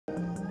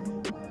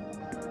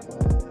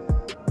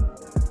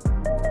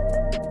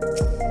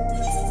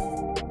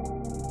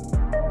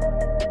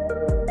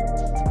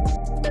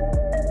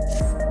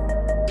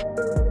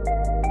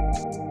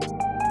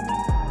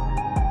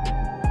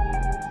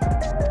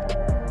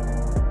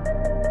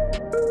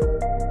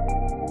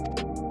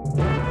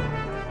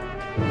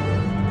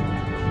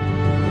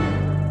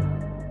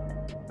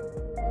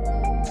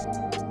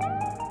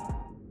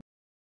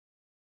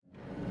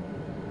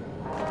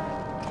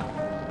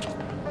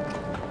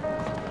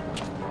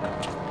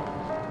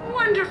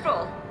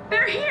Wonderful!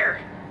 They're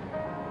here!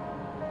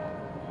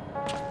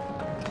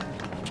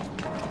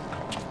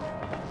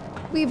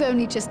 We've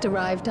only just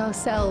arrived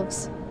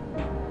ourselves.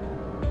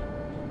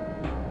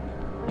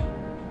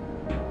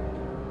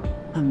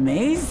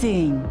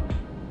 Amazing!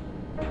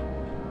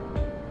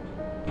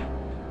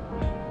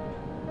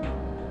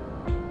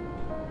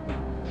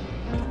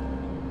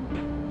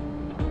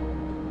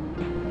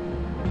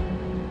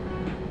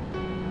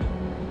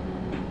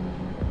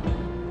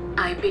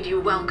 I bid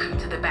you welcome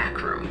to the back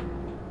room.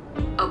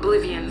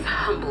 Oblivion's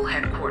humble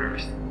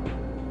headquarters.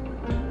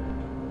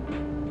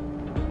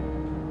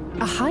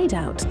 A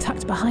hideout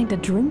tucked behind a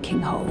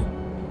drinking hole.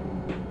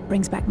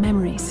 Brings back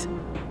memories,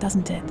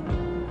 doesn't it?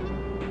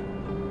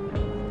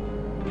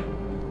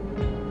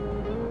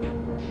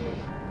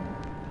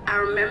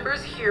 Our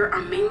members here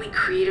are mainly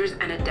creators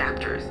and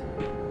adapters.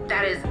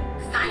 That is,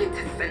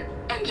 scientists and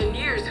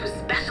engineers who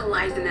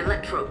specialize in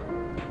electro.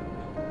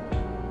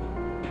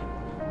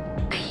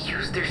 They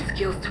use their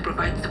skills to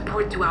provide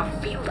support to our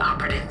field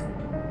operatives.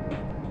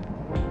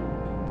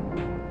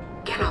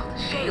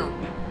 Geralt, Shale,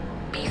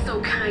 be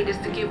so kind as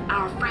to give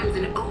our friends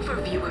an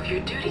overview of your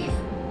duties.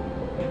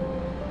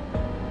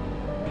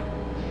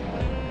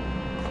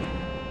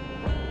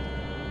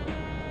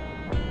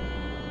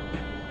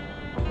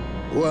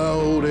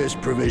 Well, there's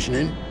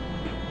provisioning.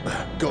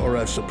 Gotta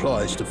have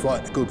supplies to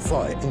fight a good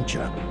fight, ain't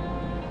ya?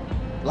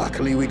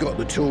 Luckily, we got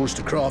the tools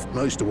to craft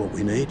most of what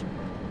we need.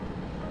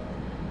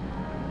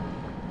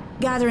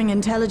 Gathering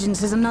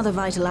intelligence is another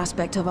vital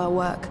aspect of our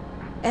work.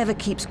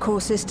 Everkeep's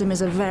core system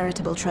is a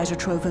veritable treasure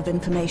trove of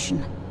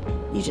information.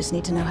 You just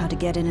need to know how to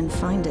get in and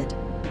find it.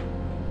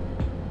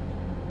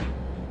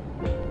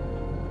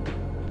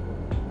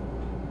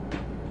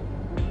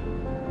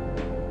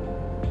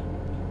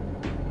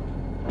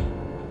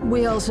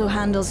 We also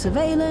handle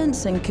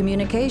surveillance and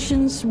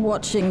communications,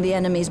 watching the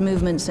enemy's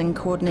movements and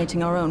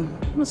coordinating our own,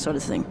 that sort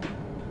of thing.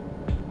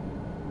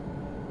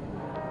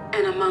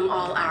 And among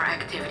all our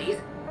activities,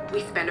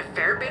 we spend a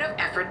fair bit of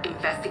effort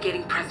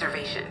investigating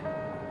preservation.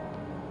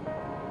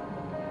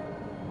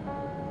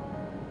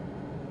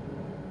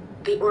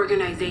 The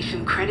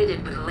organization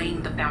credited with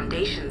laying the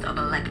foundations of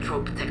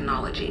electrope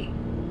technology.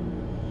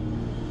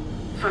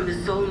 From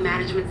the soul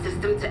management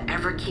system to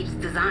Everkeep's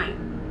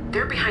design,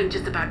 they're behind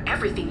just about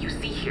everything you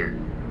see here.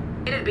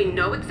 It'd be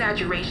no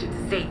exaggeration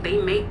to say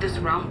they made this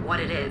realm what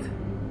it is.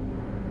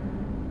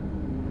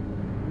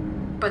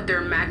 But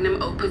their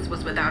magnum opus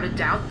was without a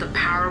doubt the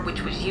power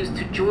which was used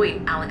to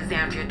join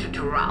Alexandria to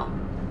Tural.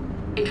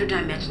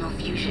 Interdimensional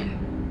fusion.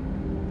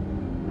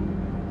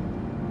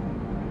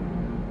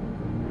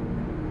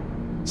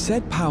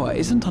 Said power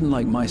isn't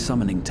unlike my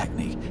summoning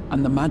technique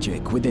and the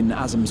magic within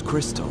Azam's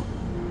crystal.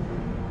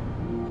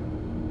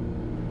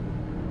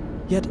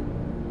 Yet,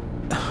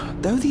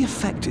 though the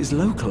effect is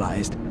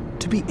localized,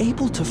 to be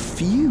able to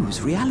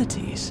fuse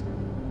realities.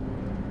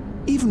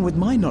 Even with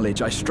my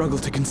knowledge, I struggle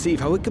to conceive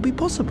how it could be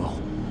possible.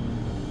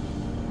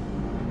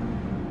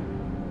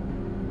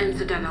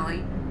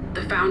 Incidentally,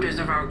 the founders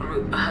of our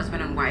group, a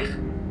husband and wife,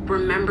 were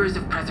members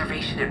of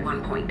Preservation at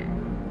one point.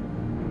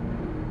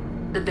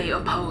 That they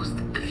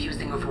opposed the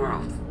fusing of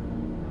worlds,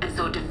 and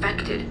so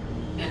defected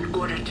in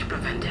order to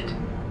prevent it.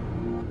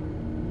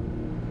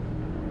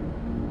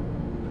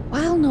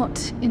 While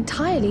not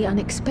entirely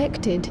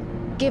unexpected,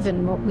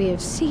 given what we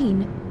have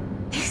seen,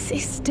 this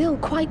is still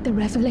quite the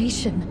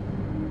revelation.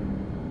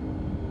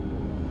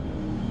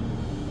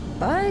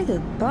 By the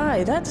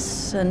by,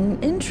 that's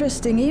an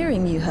interesting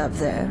earring you have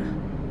there.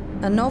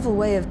 A novel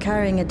way of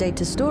carrying a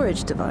data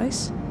storage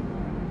device.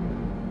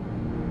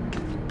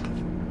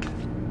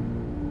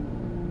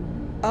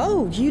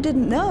 Oh, you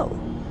didn't know?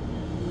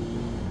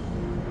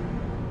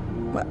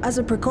 Well, as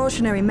a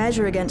precautionary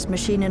measure against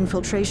machine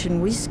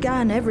infiltration, we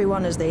scan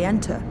everyone as they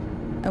enter.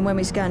 And when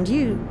we scanned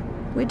you,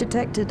 we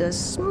detected a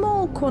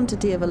small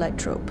quantity of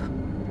electrope.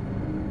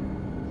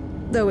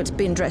 Though it's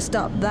been dressed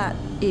up, that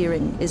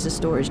earring is a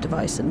storage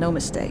device and no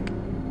mistake.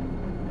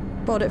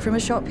 Bought it from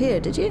a shop here,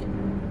 did you?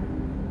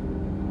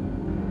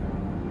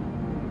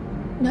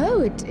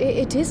 No,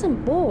 it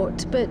isn't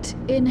bought, but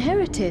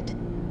inherited.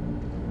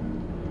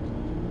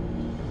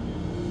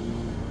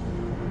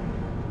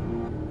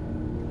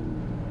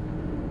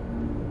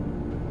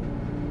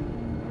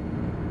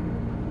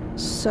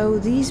 So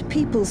these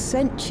people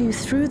sent you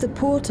through the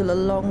portal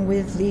along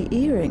with the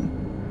earring?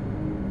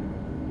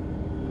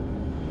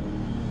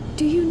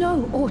 Do you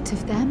know aught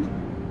of them?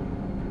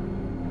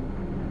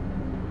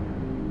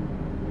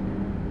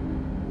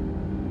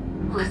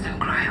 Listen,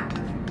 Cryo.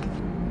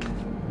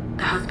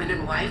 The husband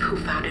and wife who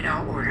founded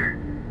our order.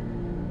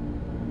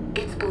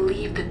 It's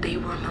believed that they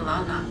were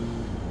Malala.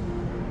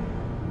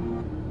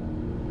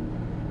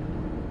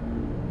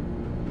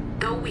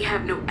 Though we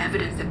have no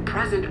evidence at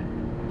present,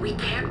 we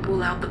can't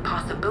rule out the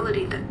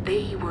possibility that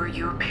they were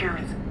your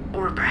parents,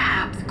 or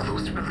perhaps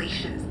close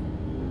relations.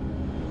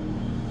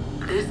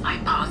 This I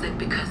posit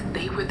because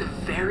they were the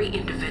very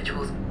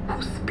individuals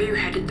who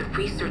spearheaded the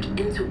research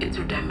into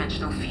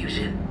interdimensional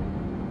fusion.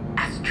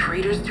 As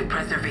traitors to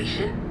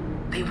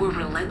preservation, they were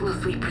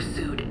relentlessly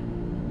pursued.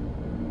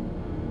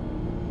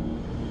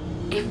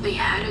 If they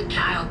had a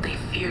child they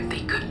feared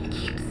they couldn't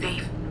keep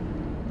safe,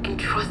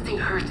 entrusting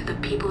her to the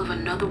people of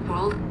another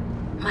world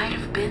might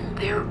have been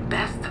their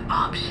best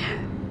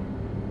option.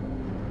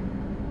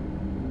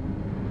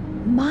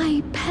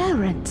 My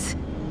parents,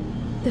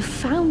 the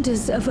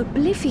founders of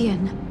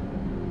Oblivion.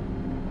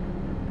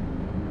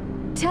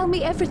 Tell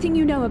me everything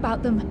you know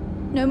about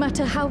them, no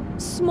matter how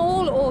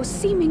small or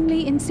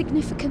seemingly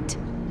insignificant.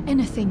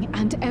 Anything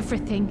and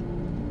everything.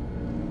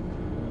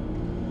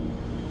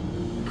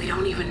 We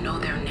don't even know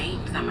their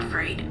names, I'm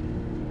afraid.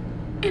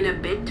 In a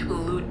bid to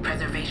elude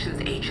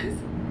preservation's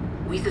agents,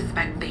 we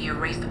suspect they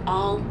erased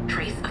all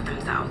trace of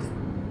themselves.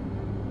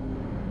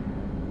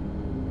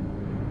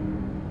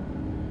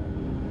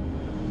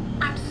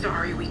 I'm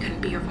sorry we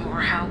couldn't be of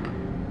more help.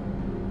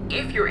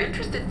 If you're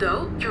interested,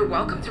 though, you're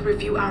welcome to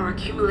review our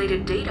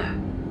accumulated data.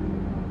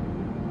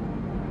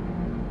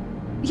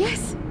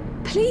 Yes,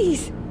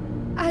 please.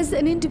 As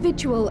an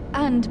individual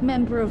and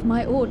member of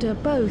my order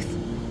both,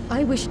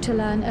 I wish to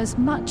learn as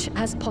much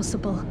as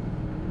possible.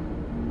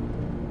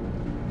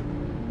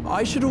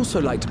 I should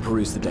also like to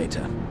peruse the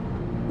data.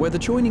 Where the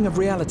joining of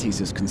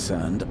realities is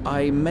concerned,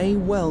 I may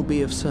well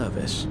be of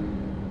service.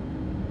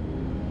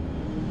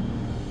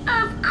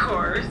 Of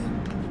course.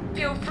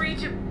 Feel free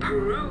to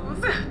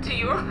peruse to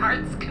your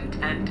heart's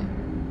content.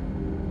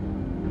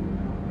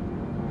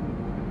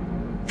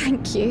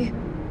 Thank you.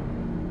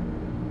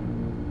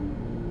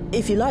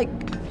 If you like,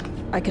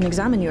 I can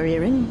examine your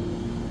earring.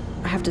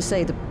 I have to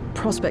say, the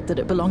prospect that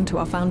it belonged to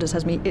our founders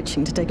has me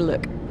itching to take a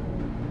look.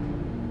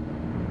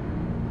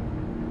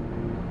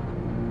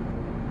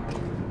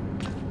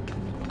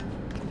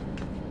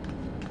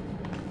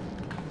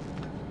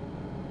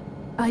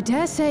 I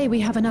dare say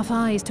we have enough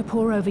eyes to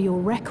pore over your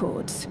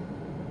records.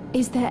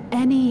 Is there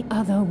any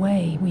other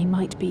way we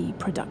might be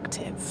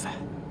productive?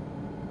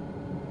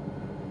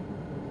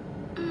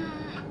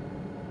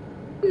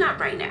 Not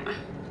right now.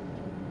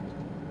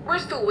 We're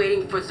still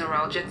waiting for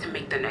Zoralja to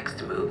make the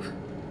next move.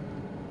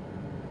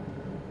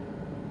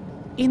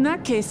 In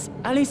that case,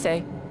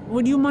 Alice,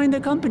 would you mind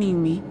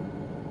accompanying me?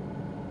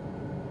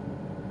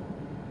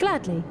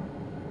 Gladly.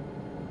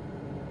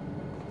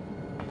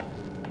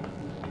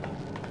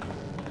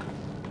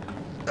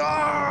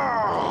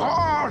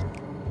 Oh,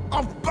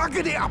 I've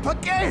buggered it up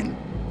again!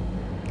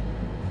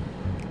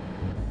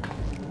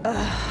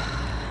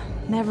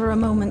 Never a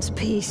moment's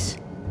peace.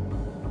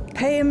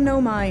 Pay him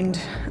no mind.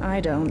 I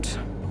don't.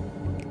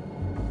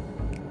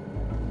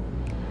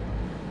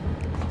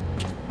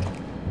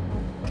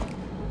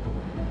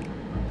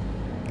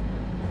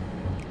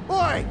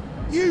 Oi!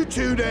 You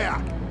two there!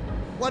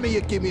 One of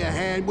you give me a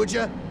hand, would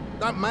you?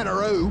 Don't matter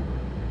who.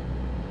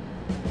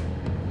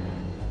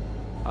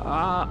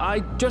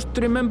 I just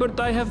remembered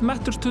I have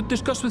matters to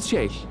discuss with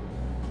Shale.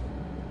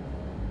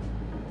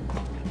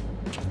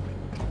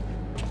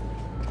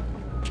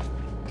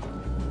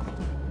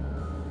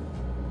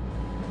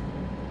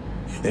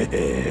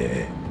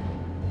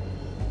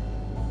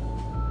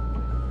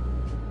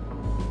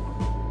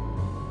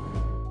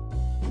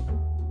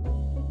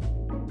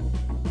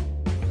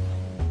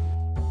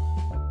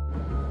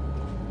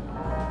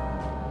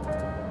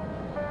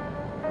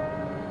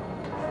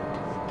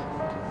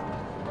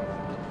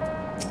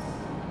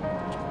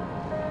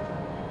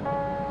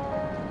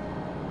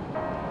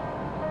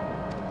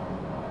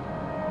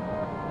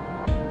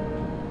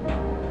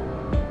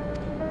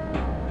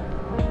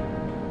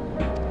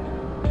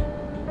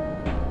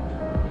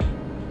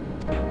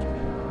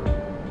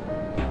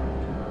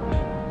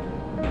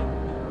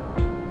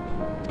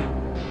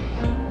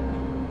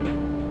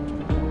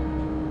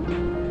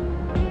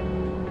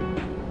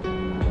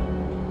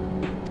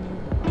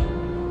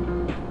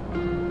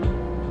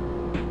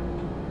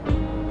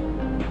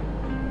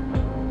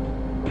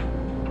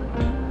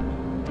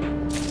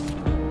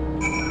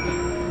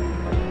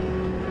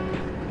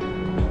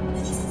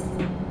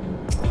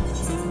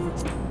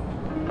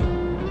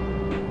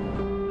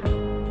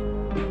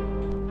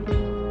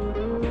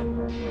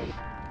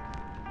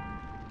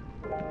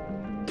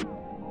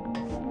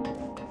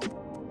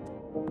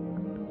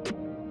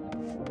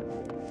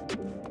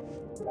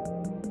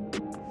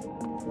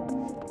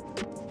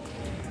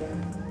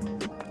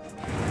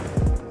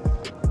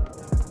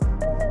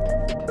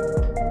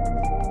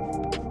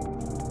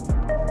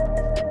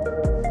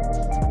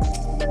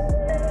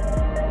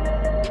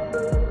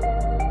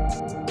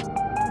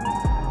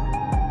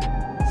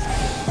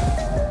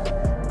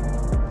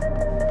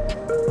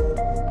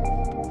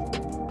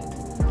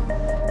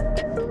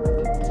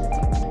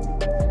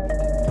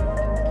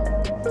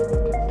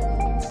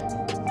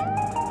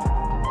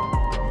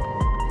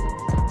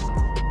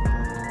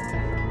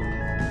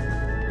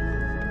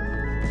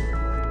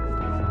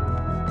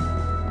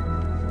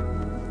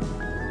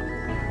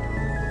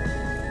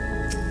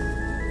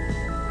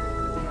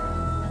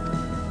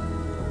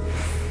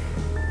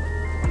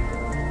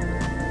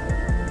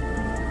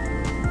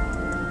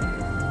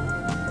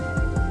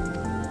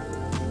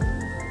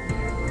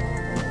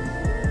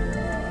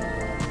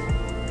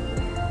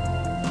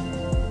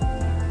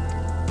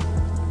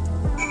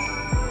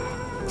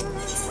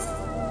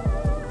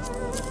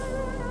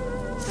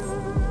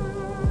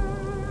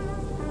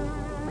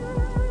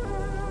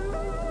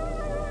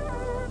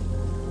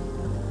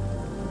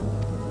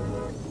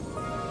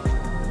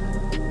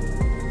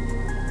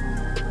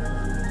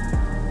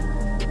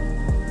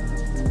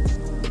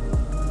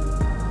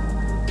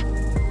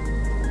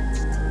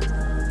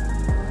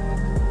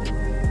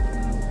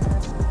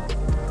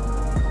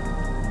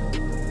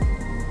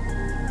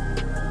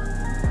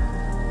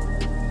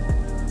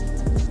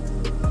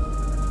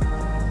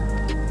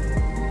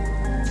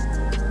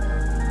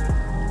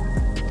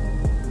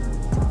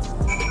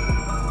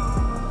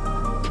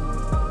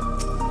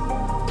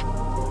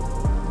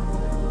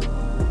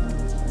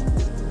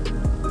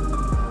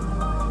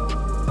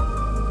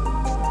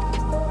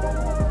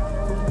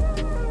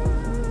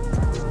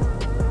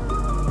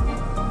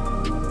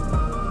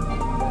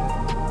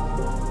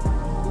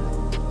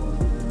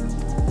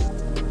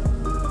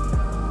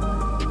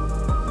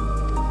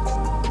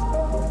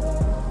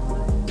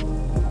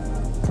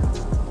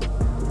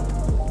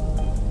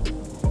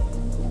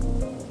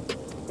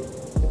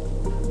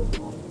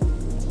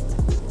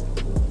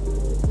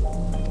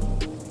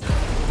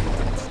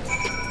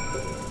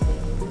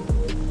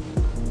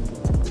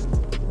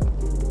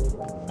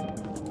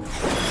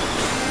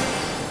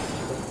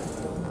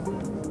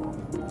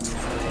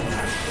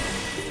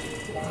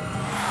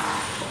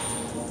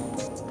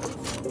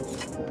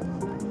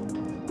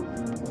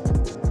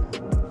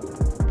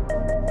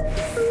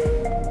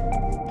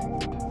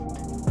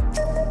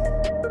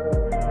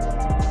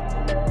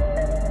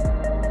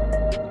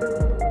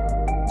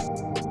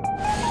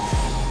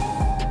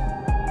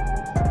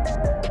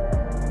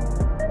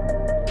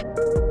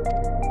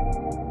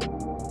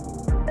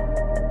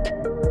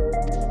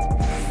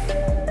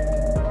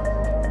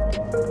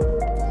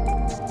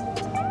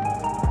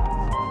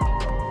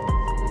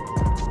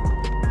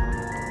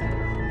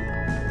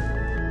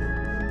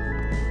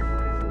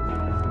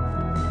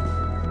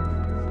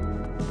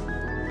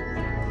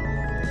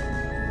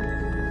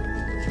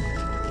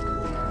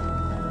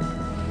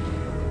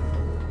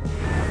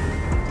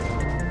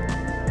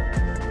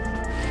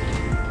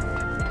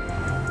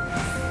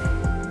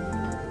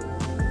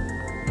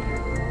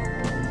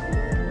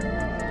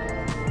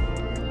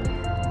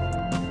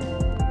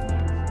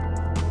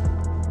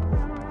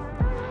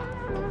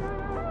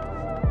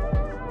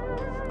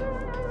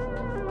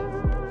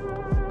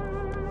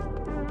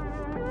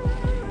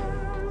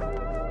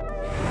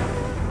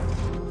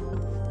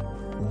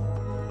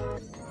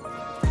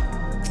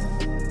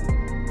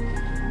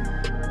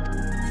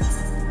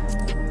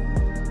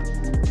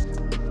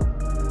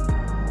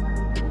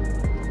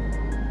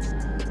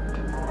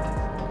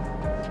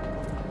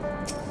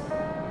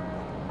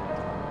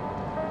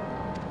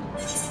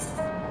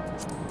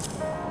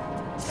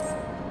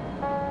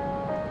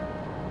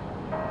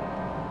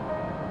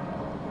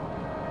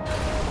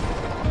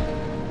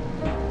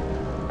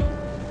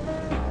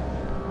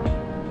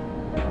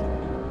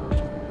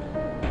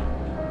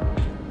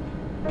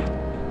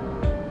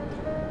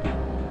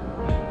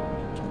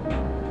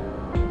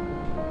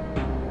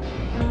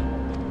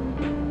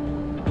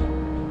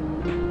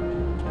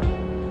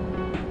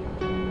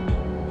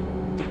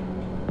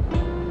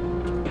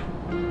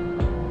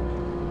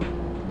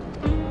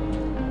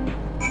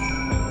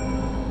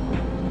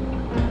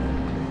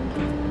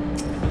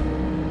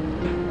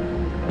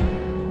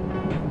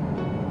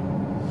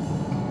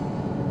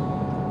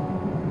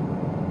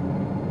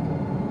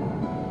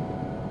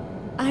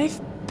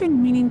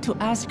 been meaning to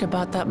ask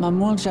about that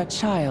Mamulja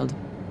child.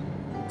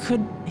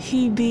 Could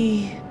he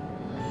be...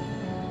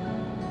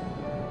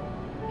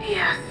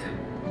 Yes.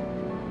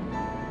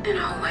 In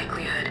all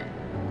likelihood,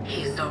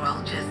 he's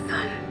Zoralja's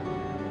son.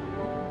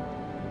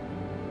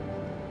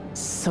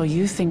 So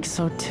you think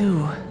so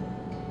too?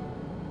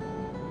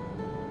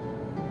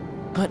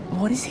 But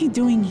what is he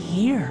doing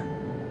here?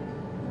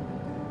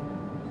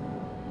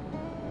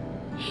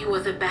 He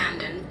was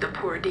abandoned, the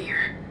poor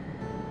dear.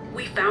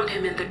 We found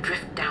him in the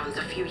drift downs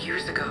a few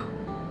years ago.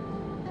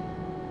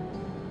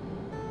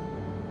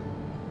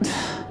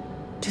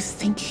 To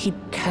think he'd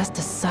cast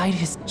aside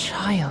his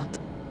child.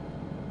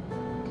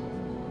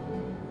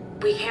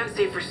 We can't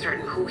say for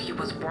certain who he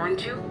was born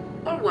to,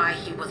 or why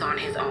he was on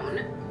his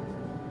own.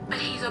 But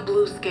he's a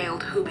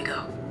blue-scaled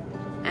Hubigo,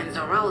 and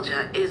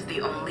Zoralja is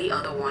the only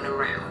other one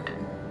around.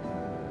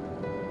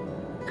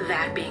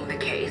 That being the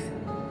case,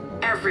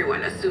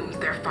 everyone assumes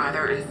they're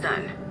father and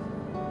son.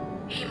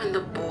 Even the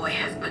boy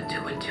has put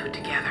two and two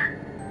together.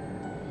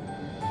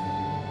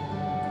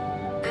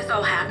 This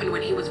all happened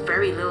when he was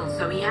very little,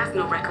 so he has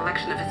no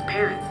recollection of his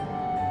parents.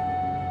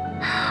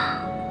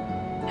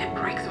 It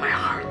breaks my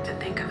heart to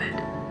think of it.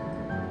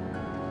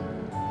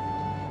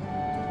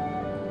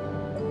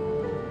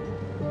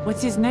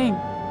 What's his name?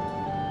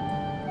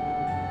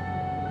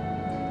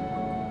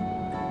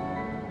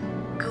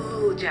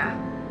 Galulja.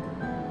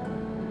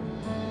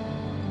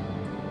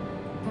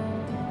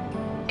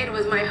 It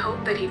was my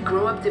hope that he'd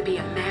grow up to be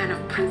a man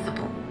of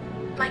principle,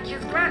 like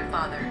his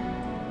grandfather.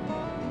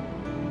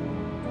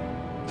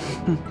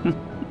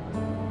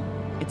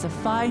 It's a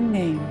fine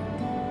name.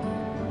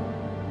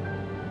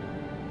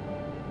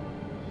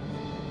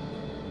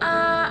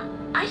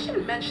 I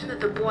should mention that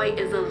the boy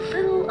is a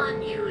little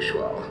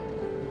unusual.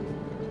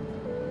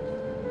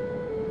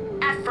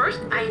 At first,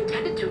 I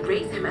intended to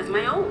raise him as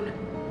my own.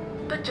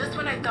 But just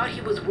when I thought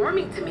he was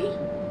warming to me,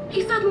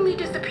 he suddenly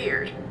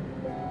disappeared.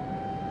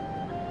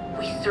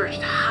 We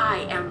searched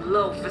high and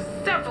low for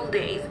several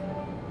days.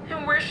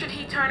 And where should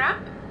he turn up?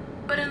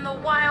 But in the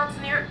wilds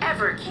near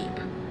Everkeep.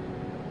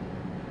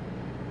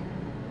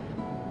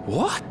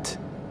 What?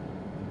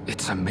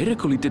 It's a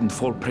miracle he didn't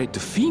fall prey to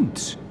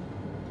fiends.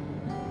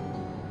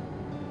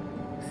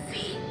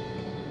 See?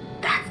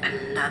 That's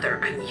another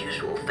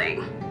unusual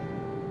thing.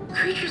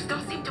 Creatures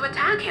don't seem to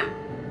attack him.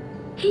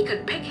 He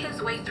could pick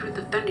his way through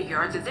the Thunder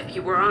Yards as if he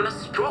were on a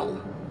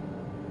stroll.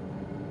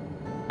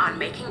 On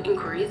making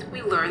inquiries,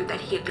 we learned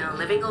that he had been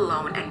living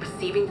alone and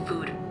receiving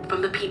food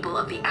from the people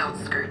of the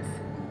outskirts.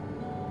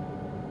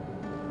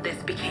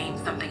 This became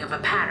something of a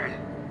pattern.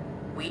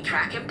 We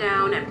track him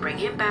down and bring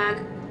him back,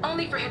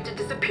 only for him to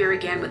disappear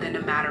again within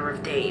a matter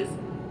of days.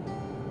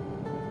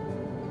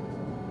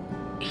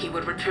 He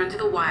would return to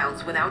the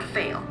wilds without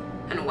fail,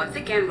 and once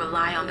again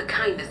rely on the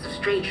kindness of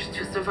strangers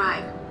to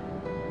survive.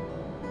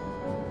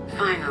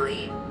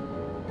 Finally,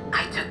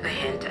 I took the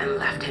hint and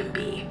left him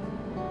be,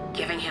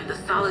 giving him the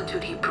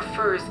solitude he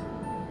prefers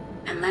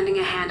and lending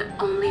a hand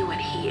only when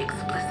he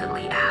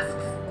explicitly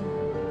asks.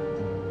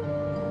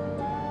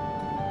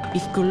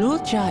 If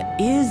Galulja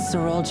is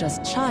Zoralja's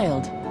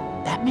child,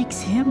 that makes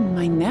him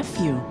my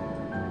nephew.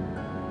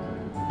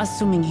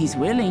 Assuming he's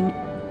willing,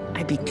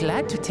 I'd be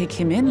glad to take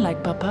him in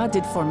like Papa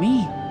did for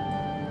me.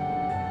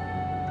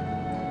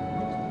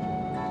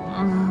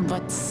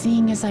 But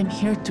seeing as I'm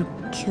here to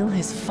kill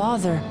his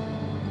father,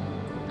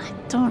 I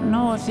don't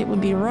know if it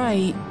would be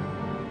right.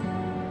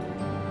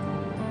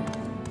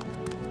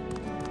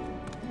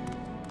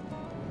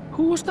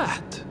 Who was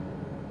that?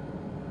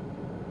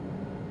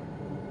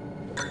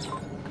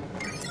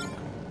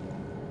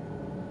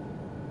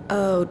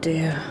 Oh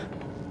dear.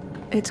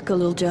 It's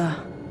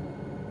Galulja.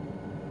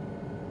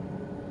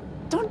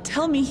 Don't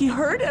tell me he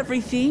heard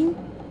everything.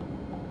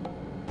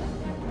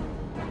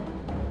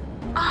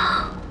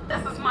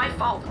 This is my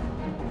fault.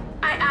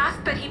 I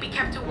asked that he be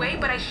kept away,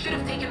 but I should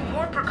have taken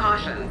more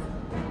precautions.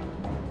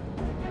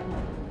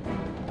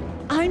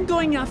 I'm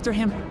going after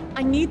him.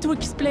 I need to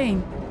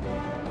explain.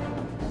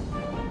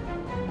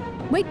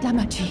 Wait,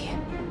 Lamaji.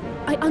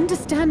 I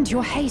understand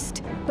your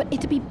haste, but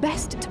it'd be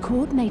best to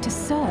coordinate a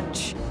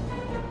search.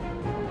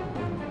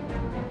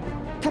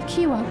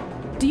 Kapkiwa,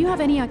 do you have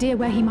any idea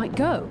where he might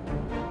go?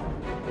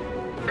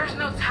 There's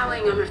no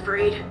telling, I'm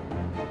afraid.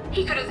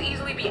 He could as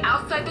easily be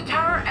outside the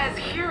tower as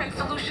here in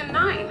Solution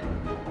 9.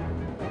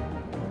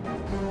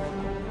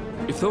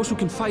 If those who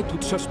can fight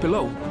would search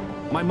below,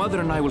 my mother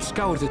and I will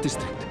scour the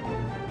district.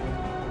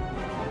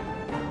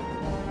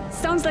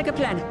 Sounds like a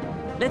plan.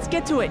 Let's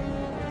get to it.